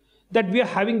with, that we are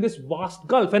having this vast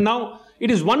gulf. And now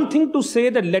it is one thing to say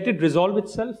that let it resolve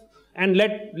itself and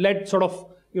let sort of,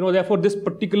 therefore this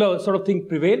particular sort of thing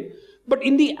prevail. But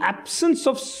in the absence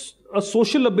of a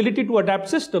social ability to adapt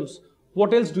systems,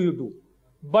 what else do you do?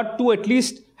 But to at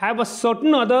least have a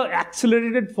certain other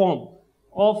accelerated form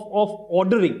of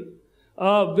ordering,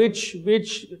 which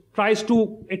tries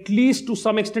to, at least to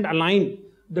some extent, align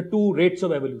the 2 rates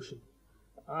of evolution.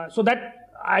 So that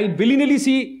I willy-nilly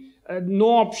see no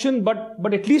option, but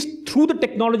at least through the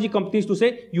technology companies to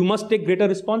say, you must take greater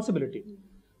responsibility.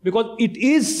 Because it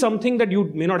is something that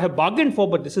you may not have bargained for,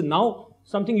 but this is now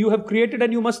something you have created,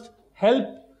 and you must help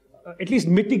at least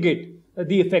mitigate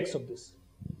the effects of this.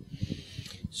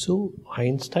 So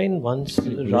Einstein once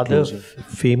rather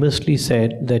famously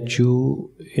said that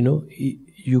you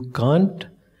can't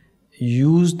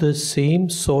use the same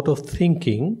sort of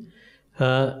thinking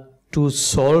to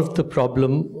solve the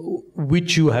problem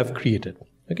which you have created.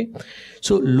 Okay,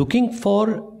 so looking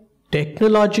for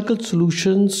technological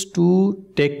solutions to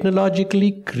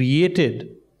technologically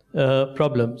created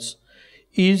problems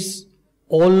is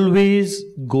always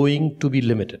going to be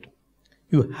limited.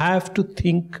 You have to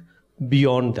think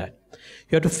beyond that.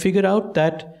 You have to figure out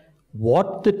that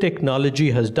what the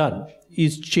technology has done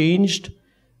is changed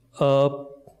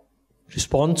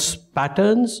response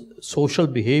patterns, social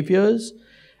behaviors,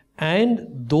 and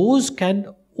those can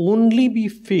only be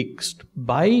fixed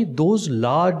by those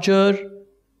larger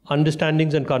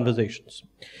understandings and conversations.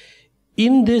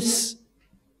 In this,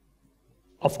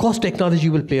 of course, technology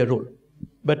will play a role,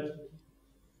 but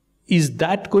is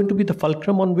that going to be the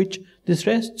fulcrum on which this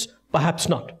rests? Perhaps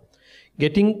not.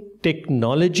 Getting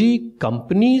technology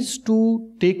companies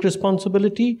to take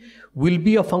responsibility will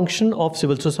be a function of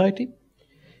civil society.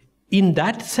 In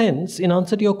that sense, in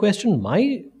answer to your question,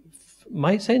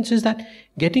 my sense is that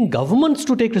getting governments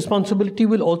to take responsibility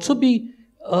will also be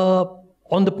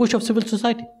on the push of civil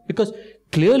society, because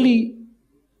clearly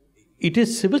it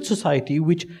is civil society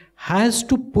which has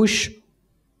to push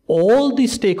all the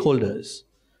stakeholders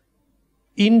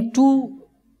into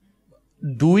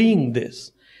doing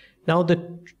this. Now,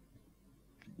 the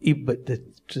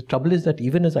trouble is that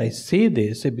even as I say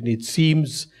this, I mean, it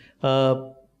seems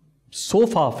so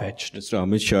far-fetched. Mr.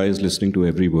 Amit Shah is listening to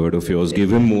every word of yours.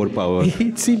 Give him more power.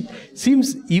 It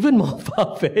seems even more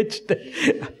far-fetched.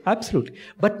 Absolutely.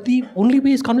 But the only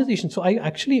way is conversation. So I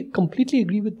actually completely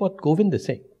agree with what Govind is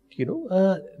saying. You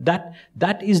know,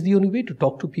 that is the only way to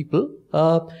talk to people.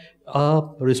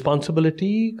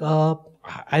 Responsibility,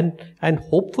 and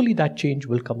hopefully that change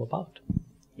will come about.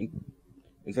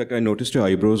 In fact, I noticed your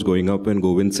eyebrows going up when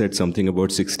Govind said something about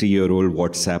 60-year-old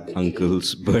WhatsApp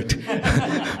uncles, but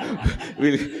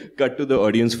we'll cut to the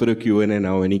audience for a Q&A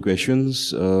now. Any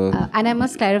questions? And I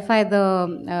must clarify,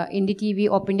 the Indie TV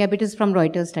Op India bit is from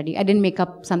Reuters study. I didn't make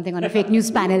up something on a fake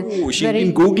news panel. Oh, she's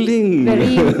been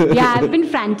Googling. Yeah, I've been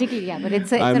frantically, yeah. But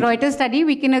it's a Reuters study.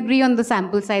 We can agree on the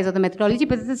sample size or the methodology,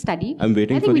 but it's a study. I'm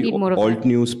waiting for the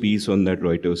AltNews piece on that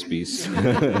Reuters piece.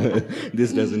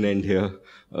 This doesn't end here.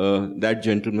 That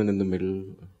gentleman in the middle.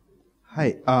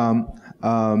 Hi.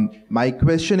 My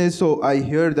question is, so I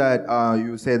hear that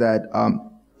you say that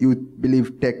you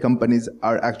believe tech companies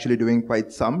are actually doing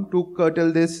quite some to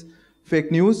curtail this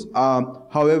fake news.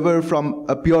 However, from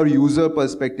a pure user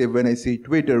perspective, when I see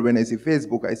Twitter, when I see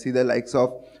Facebook, I see the likes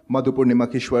of Madhupurnima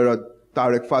Kishwar or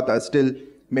Tarak Fatah still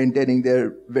maintaining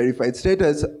their verified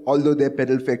status, although they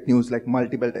peddle fake news like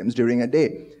multiple times during a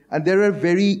day. And there are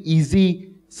very easy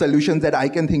solutions that I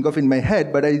can think of in my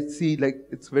head, but I see like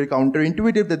it's very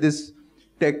counterintuitive that these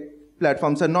tech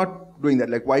platforms are not doing that.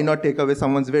 Like, why not take away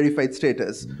someone's verified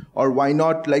status? Or why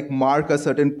not like mark a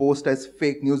certain post as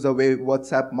fake news the way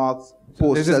WhatsApp marks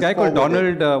posts? There's this guy called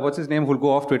Donald, what's his name, who'll go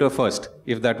off Twitter first,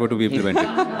 if that were to be implemented.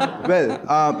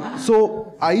 Well,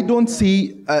 so I don't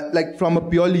see, like from a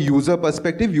purely user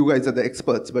perspective, you guys are the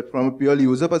experts, but from a purely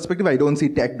user perspective, I don't see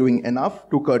tech doing enough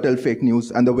to curtail fake news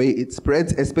and the way it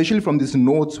spreads, especially from these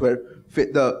nodes where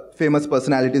the famous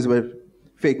personalities where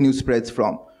fake news spreads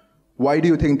from. Why do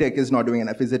you think tech is not doing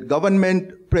enough? Is it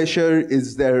government pressure?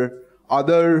 Is there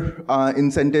other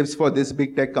incentives for these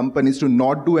big tech companies to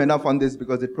not do enough on this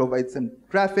because it provides them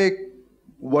traffic?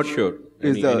 What sure.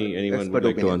 Anyone would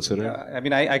like to answer it? I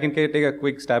mean, I can take a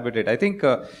quick stab at it. I think,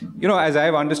 you know, as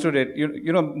I've understood it,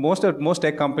 you know, most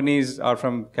tech companies are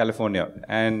from California,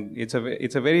 and it's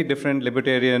a very different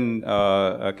libertarian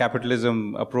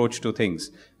capitalism approach to things,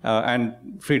 and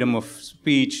freedom of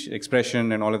speech,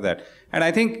 expression, and all of that. And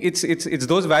I think it's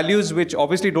those values which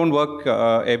obviously don't work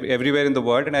everywhere in the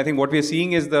world. And I think what we are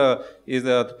seeing is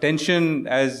the tension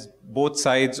as both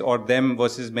sides, or them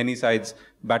versus many sides,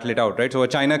 battle it out, right? So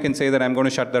China can say that I'm going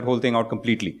to shut that whole thing out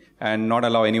completely and not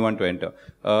allow anyone to enter.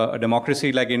 A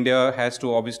democracy like India has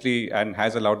to obviously, and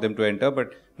has allowed them to enter,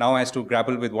 but now has to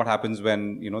grapple with what happens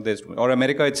when, you know, there's, or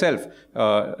America itself.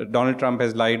 Donald Trump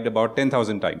has lied about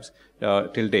 10,000 times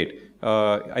till date.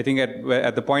 I think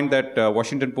at the point that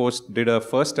Washington Post did a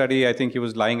first study, I think he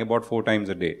was lying about 4 times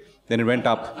a day. Then it went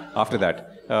up after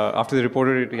that. After they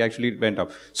reported it, it actually went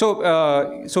up.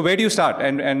 So, so where do you start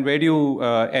and where do you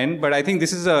end? But I think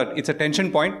this is it's a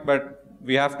tension point, but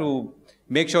we have to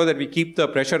make sure that we keep the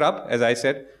pressure up, as I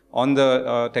said, on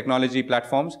the technology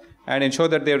platforms, and ensure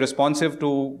that they're responsive to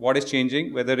what is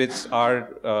changing, whether it's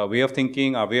our way of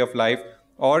thinking, our way of life,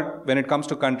 or when it comes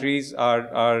to countries,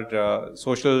 our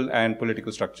social and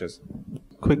political structures.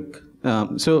 Quick.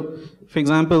 So, for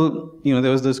example, you know,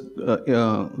 there was this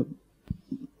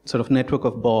sort of network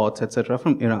of bots, etc.,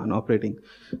 from Iran operating,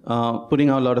 putting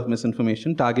out a lot of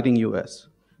misinformation, targeting US.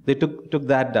 They took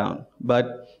that down.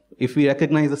 But if we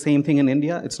recognize the same thing in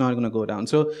India, it's not going to go down.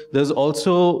 So there's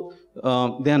also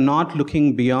they are not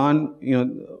looking beyond,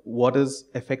 what is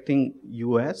affecting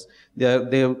US.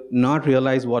 They've not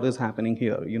realized what is happening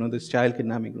here. This child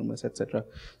kidnapping rumors, etc.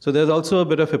 So there's also a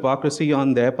bit of hypocrisy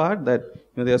on their part that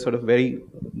they are sort of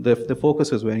the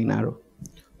focus is very narrow.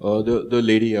 The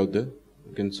lady out there,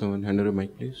 can someone hand her a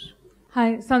mic, please?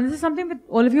 Hi, so this is something that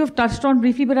all of you have touched on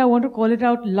briefly, but I want to call it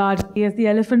out largely as the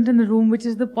elephant in the room, which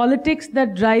is the politics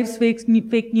that drives fake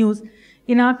news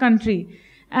in our country.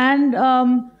 And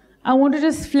I want to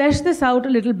just flesh this out a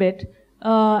little bit,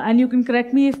 and you can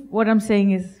correct me if what I'm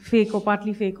saying is fake or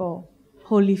partly fake or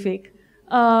wholly fake.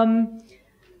 The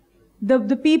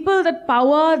people that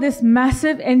power this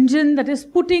massive engine that is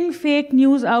putting fake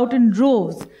news out in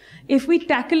droves, if we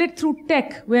tackle it through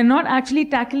tech, we're not actually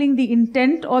tackling the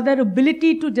intent or their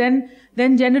ability to then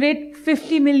generate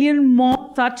 50 million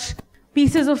more such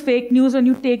pieces of fake news when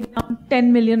you take down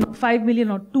 10 million or 5 million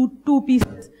or two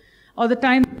pieces, or the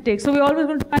time it takes. So we're always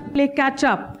going to try and play catch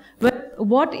up. But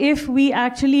what if we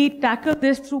actually tackle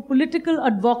this through political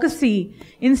advocacy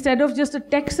instead of just a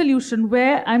tech solution,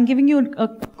 where I'm giving you a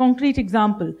concrete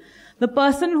example. The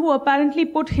person who apparently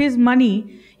put his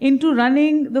money into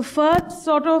running the first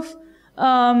sort of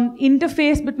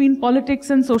interface between politics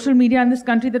and social media in this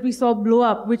country that we saw blow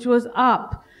up, which was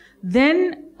AAP,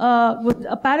 then was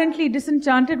apparently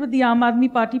disenchanted with the Aam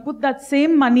Aadmi Party, put that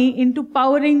same money into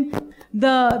powering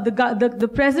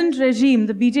the present regime,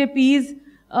 the BJP's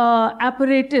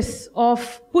apparatus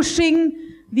of pushing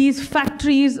these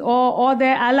factories or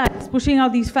their allies, pushing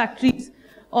out these factories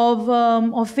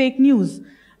of fake news.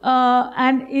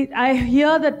 I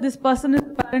hear that this person is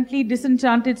apparently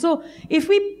disenchanted. So if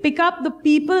we pick up the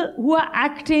people who are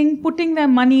acting, putting their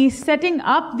money, setting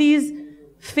up these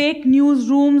fake news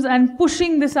rooms and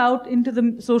pushing this out into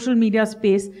the social media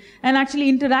space and actually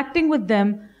interacting with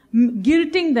them,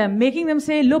 guilting them, making them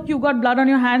say, look, you've got blood on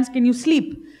your hands, can you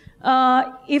sleep?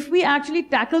 If we actually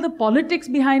tackle the politics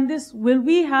behind this, will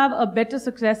we have a better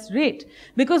success rate?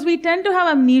 Because we tend to have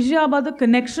amnesia about the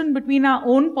connection between our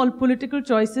own political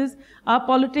choices, our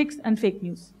politics, and fake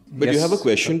news. But yes. You have a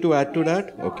question to add to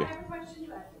that? Okay.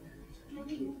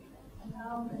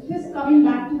 Just coming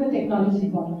back to the technology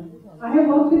part. I have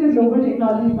worked with a global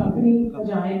technology company, a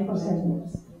giant, for 7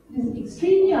 years. It is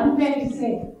extremely unfair to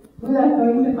say, without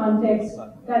knowing the context,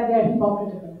 that they are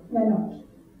hypocritical. They are not.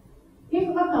 If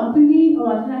a company or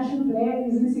multinational player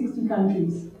is in 60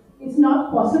 countries, it's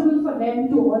not possible for them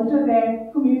to alter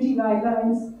their community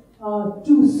guidelines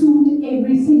to suit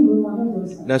every single one of those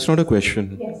countries. That's not a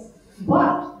question. Yes.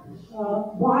 But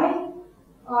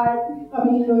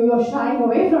you're shying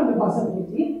away from the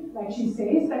possibility, like she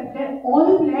says, that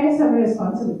all players have a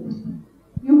responsibility.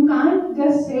 You can't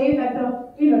just say that the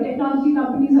technology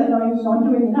companies are not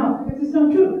doing enough, because it's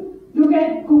not true. Look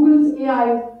at Google's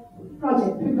AI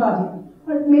project with Guardian,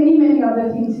 but many, many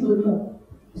other things you will know.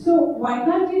 So why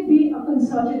can't it be a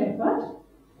concerted effort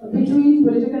between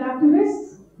political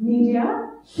activists,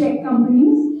 media, tech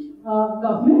companies,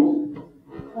 government?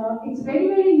 It's very,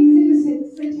 very easy to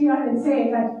sit here and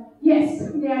say that, yes,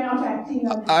 they are not acting.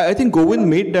 I think Govind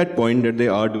made that point that they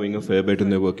are doing a fair bit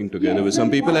and they're working together with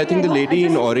some people. I think the lady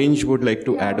in orange would like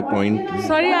to add a point.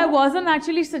 Sorry, I wasn't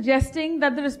actually suggesting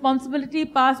that the responsibility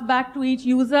pass back to each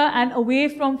user and away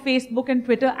from Facebook and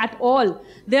Twitter at all.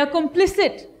 They are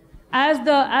complicit as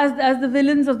the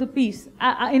villains of the piece,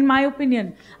 in my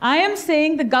opinion. I am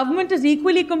saying the government is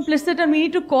equally complicit, and we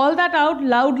need to call that out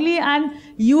loudly and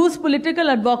use political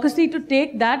advocacy to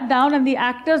take that down, and the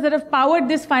actors that have powered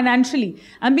this financially.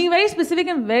 I'm being very specific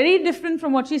and very different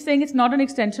from what she's saying. It's not an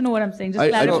extension of what I'm saying. Just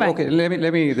clarify. Okay,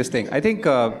 let me this thing. I think,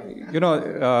 I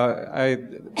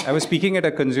was speaking at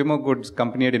a consumer goods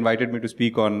company had invited me to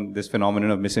speak on this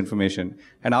phenomenon of misinformation.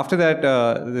 And after that,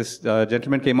 this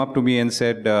gentleman came up to me and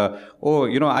said,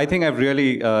 I think I've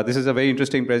really, this is a very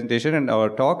interesting presentation and our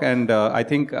talk, and I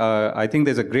think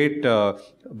there's a great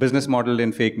business model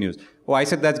in fake news. Oh, I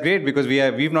said, that's great, because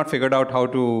we've not figured out how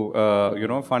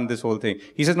to, fund this whole thing.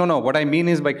 He says, no, what I mean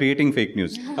is by creating fake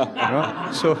news.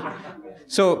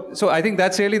 So I think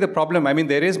that's really the problem. I mean,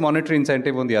 there is monetary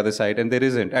incentive on the other side, and there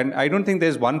isn't. And I don't think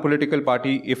there's one political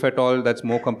party, if at all, that's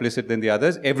more complicit than the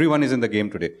others. Everyone is in the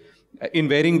game today, in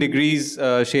varying degrees,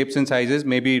 shapes and sizes,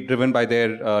 maybe driven by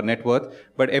their net worth,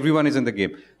 but everyone is in the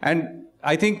game. And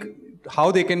I think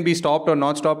how they can be stopped or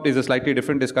not stopped is a slightly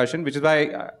different discussion, which is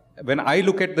why when I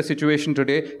look at the situation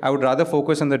today, I would rather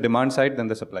focus on the demand side than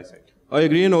the supply side. I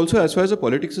agree, and also as far as the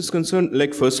politics is concerned,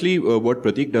 like firstly, what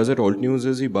Pratik does at AltNews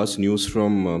is he busts news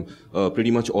from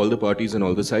pretty much all the parties and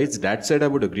all the sides. That said, I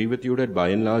would agree with you that by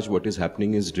and large what is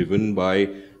happening is driven by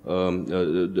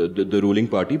the ruling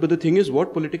party. But the thing is,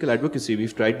 what political advocacy?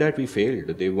 We've tried that, we failed.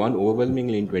 They won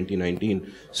overwhelmingly in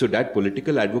 2019. So that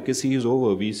political advocacy is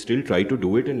over. We still try to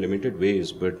do it in limited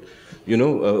ways. But, you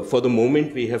know, for the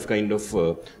moment, we have kind of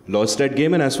lost that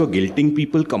game. And as for guilting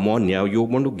people, come on, yeah, you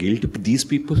want to guilt these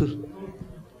people?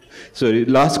 So,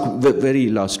 very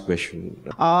last question.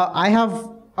 I have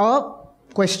a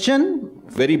question.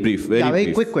 Very brief,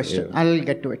 very quick question. Yeah. I'll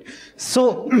get to it.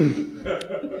 So,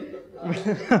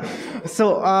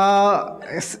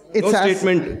 it's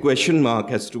statement question mark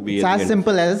has to be. It's as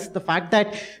simple as the fact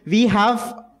that we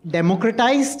have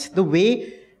democratized the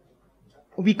way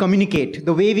we communicate,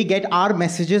 the way we get our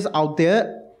messages out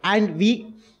there, and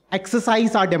we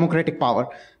exercise our democratic power.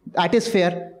 That is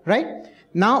fair, right?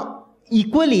 Now,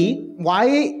 equally,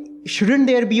 why shouldn't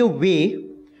there be a way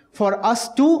for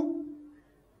us to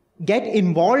get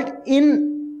involved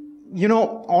in, you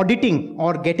know, auditing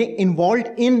or getting involved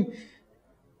in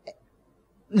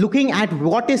looking at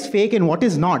what is fake and what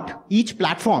is not? Each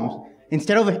platform,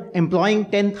 instead of employing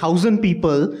 10,000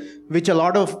 people, which a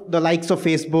lot of the likes of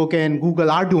Facebook and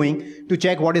Google are doing to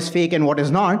check what is fake and what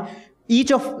is not,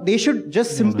 they should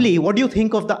just simply, what do you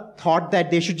think of the thought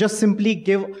that they should just simply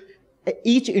give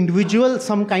each individual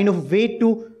some kind of way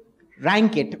to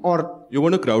rank it? Or you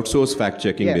want to crowdsource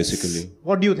fact-checking, basically.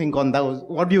 What do you think on those?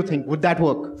 What do you think? Would that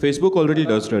work? Facebook already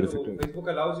does that effectively. Facebook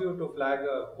allows you to flag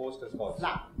a post as false.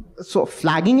 So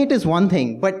flagging it is one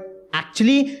thing, but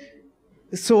actually,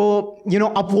 so, you know,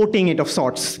 upvoting it of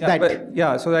sorts. So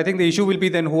I think the issue will be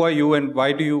then, who are you and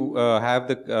why do you have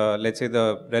the, let's say,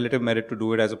 the relative merit to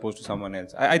do it as opposed to someone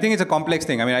else? I think it's a complex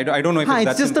thing. I mean, I don't know if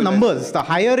it's just the numbers. The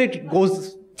higher it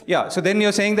goes. Yeah, so then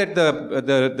you're saying that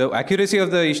the accuracy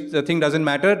of the thing doesn't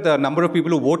matter. The number of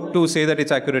people who vote to say that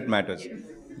it's accurate matters.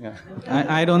 Yeah.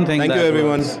 I don't think Thank you,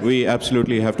 everyone. We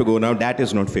absolutely have to go now. That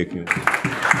is not fake news.